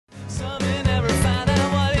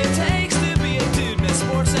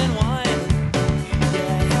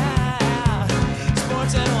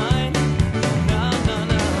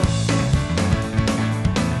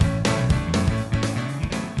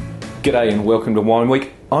G'day and welcome to Wine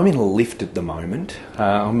Week. I'm in a lift at the moment.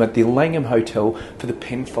 I'm at the Langham Hotel for the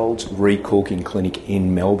Penfolds Recorking Clinic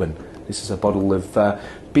in Melbourne. This is a bottle of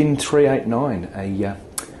Bin 389,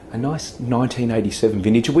 a nice 1987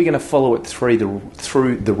 vintage. We're going to follow it through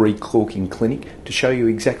the Recorking Clinic to show you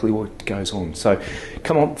exactly what goes on. So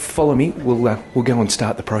come on, follow me. We'll go and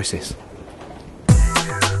start the process.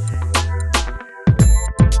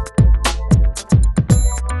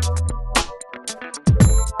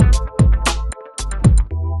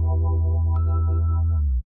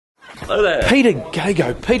 Hello there. Peter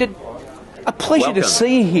Gago. Peter, a pleasure to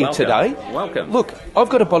see you here today. Welcome. Look, I've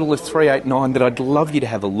got a bottle of 389 that I'd love you to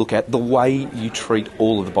have a look at, the way you treat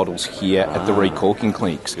all of the bottles here at the Recorking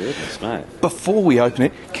Clinics. Goodness, mate. Before we open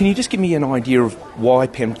it, can you just give me an idea of why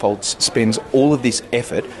Penfolds spends all of this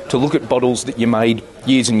effort to look at bottles that you made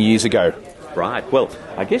years and years ago? Right. Well,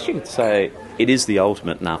 I guess you could say it is the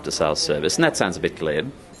ultimate in after-sales service, and that sounds a bit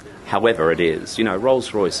glib. However, it is. You know,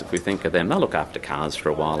 Rolls-Royce, if we think of them, they'll look after cars for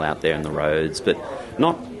a while out there in the roads, but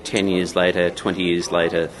not 10 years later, 20 years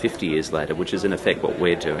later, 50 years later, which is in effect what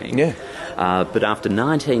we're doing. Yeah. But after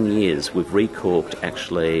 19 years, we've recorked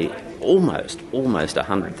actually almost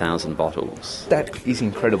 100,000 bottles. That is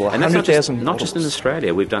incredible. And that's 100,000 not just in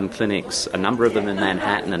Australia. We've done clinics, a number of them in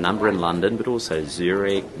Manhattan, a number in London, but also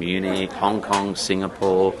Zurich, Munich, Hong Kong,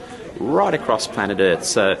 Singapore, right across planet Earth.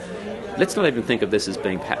 So let's not even think of this as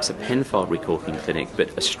being perhaps a Penfold recorking clinic,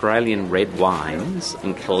 but Australian red wines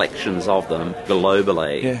and collections of them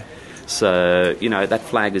globally. Yeah. So, you know, that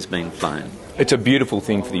flag has been flown. It's a beautiful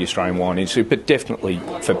thing for the Australian wine industry, but definitely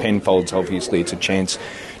for Penfolds, obviously, it's a chance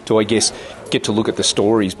to, I guess, get to look at the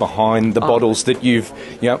stories behind the bottles that you've,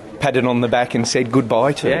 patted on the back and said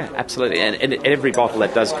goodbye to. Yeah, absolutely. And every bottle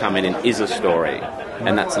that does come in is a story.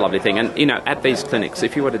 And that's a lovely thing. And, you know, at these clinics,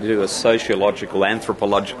 if you were to do a sociological,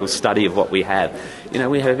 anthropological study of what we have, you know,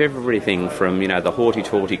 we have everything from, you know, the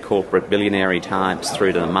haughty-taughty corporate billionaire types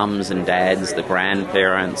through to the mums and dads, the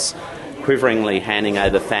grandparents, quiveringly handing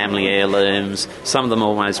over family heirlooms, some of them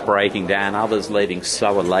almost breaking down, others leaving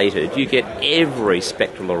so elated. You get every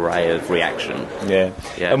spectral array of reaction. Yeah.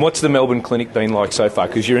 And what's the Melbourne clinic been like so far?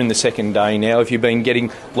 Because you're in the second day now. Have you been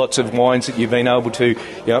getting lots of wines that you've been able to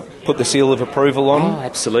put the seal of approval on? Oh,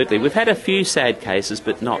 absolutely. We've had a few sad cases,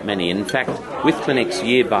 but not many. In fact, with clinics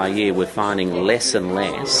year by year, we're finding less and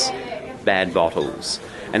less bad bottles.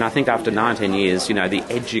 And I think after 19 years, you know, the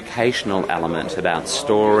educational element about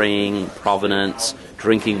storing, provenance,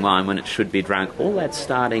 drinking wine when it should be drunk, all that's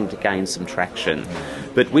starting to gain some traction.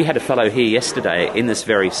 But we had a fellow here yesterday in this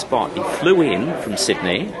very spot. He flew in from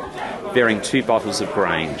Sydney bearing 2 bottles of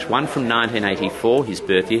Grange. One from 1984, his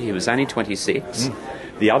birth year, he was only 26.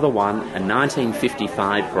 The other one, a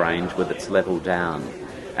 1955 Grange with its level down.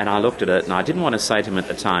 And I looked at it, and I didn't want to say to him at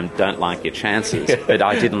the time, don't like your chances, but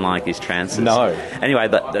I didn't like his chances. No. Anyway,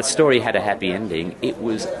 the story had a happy ending. It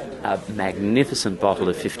was a magnificent bottle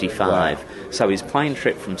of 55. Wow. So his plane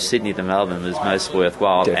trip from Sydney to Melbourne was most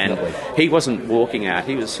worthwhile. Definitely. And he wasn't walking out,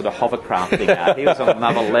 he was sort of hovercrafting out. He was on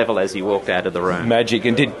another level as he walked out of the room. Magic.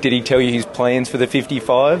 And did he tell you his plans for the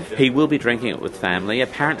 55? He will be drinking it with family.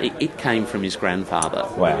 Apparently it came from his grandfather.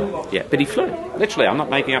 Wow. Yeah, but he flew. Literally, I'm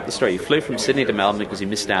not making up the story. He flew from Sydney to Melbourne because he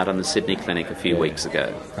missed out on the Sydney clinic a few weeks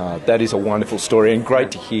ago. That is a wonderful story, and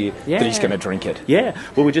great to hear that he's going to drink it. Yeah,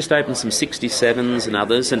 well, we just opened some 67s and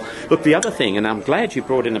others. And look, the other thing, and I'm glad you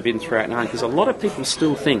brought in a Bin 389, because a lot of people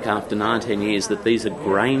still think after 19 years that these are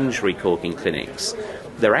Grange recorking clinics.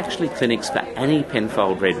 They're actually clinics for any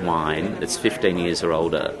Penfold red wine that's 15 years or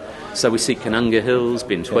older. So we see Canunga Hills,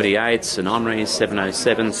 Bin 28s, St Henri's,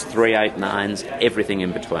 707s, 389s, everything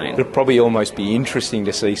in between. It'll probably almost be interesting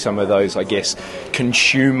to see some of those, I guess,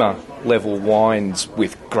 consumer-level wines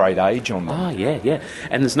with great age on them. Oh, yeah.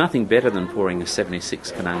 And there's nothing better than pouring a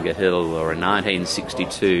 76 Canunga Hill or a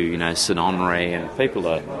 1962, St Henri, and people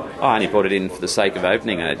are, I only brought it in for the sake of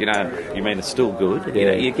opening it. You mean it's still good?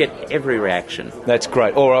 Yeah. You get every reaction. That's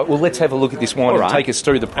great. All right, well, let's have a look at this wine and take us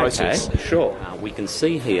through the process. Okay, sure. We can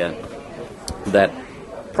see here that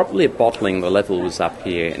probably at bottling the level was up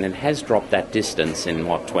here, and it has dropped that distance in,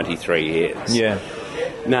 23 years. Yeah.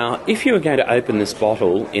 Now, if you were going to open this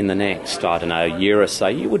bottle in the next, year or so,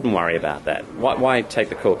 you wouldn't worry about that. Why take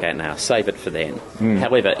the cork out now? Save it for then.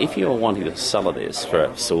 However, if you were wanting to sell this for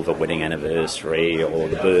a silver wedding anniversary or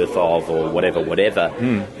the birth of or whatever,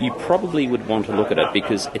 you probably would want to look at it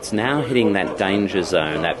because it's now hitting that danger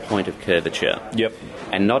zone, that point of curvature. Yep.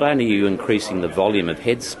 And not only are you increasing the volume of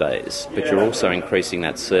headspace, but you're also increasing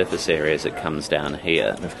that surface area as it comes down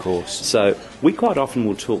here. Of course. So we quite often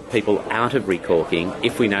will talk people out of recorking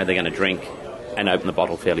if we know they're going to drink and open the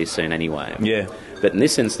bottle fairly soon anyway. Yeah. But in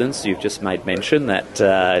this instance, you've just made mention that,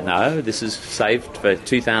 no, this is saved for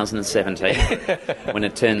 2017 when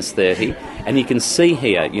it turns 30. And you can see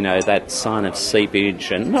here, that sign of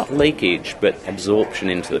seepage and not leakage, but absorption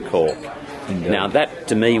into the cork. Indeed. Now, that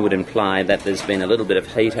to me would imply that there's been a little bit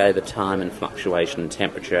of heat over time and fluctuation in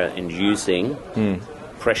temperature inducing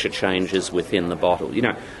pressure changes within the bottle.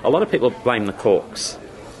 A lot of people blame the corks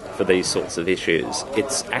for these sorts of issues.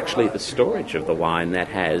 It's actually the storage of the wine that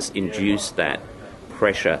has induced that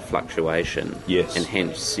pressure fluctuation, yes, and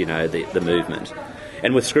hence, the movement.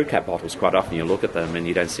 And with screw cap bottles, quite often you look at them and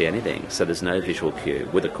you don't see anything, so there's no visual cue.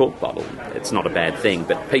 With a cork bottle, it's not a bad thing,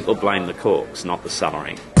 but people blame the corks, not the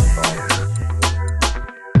cellaring.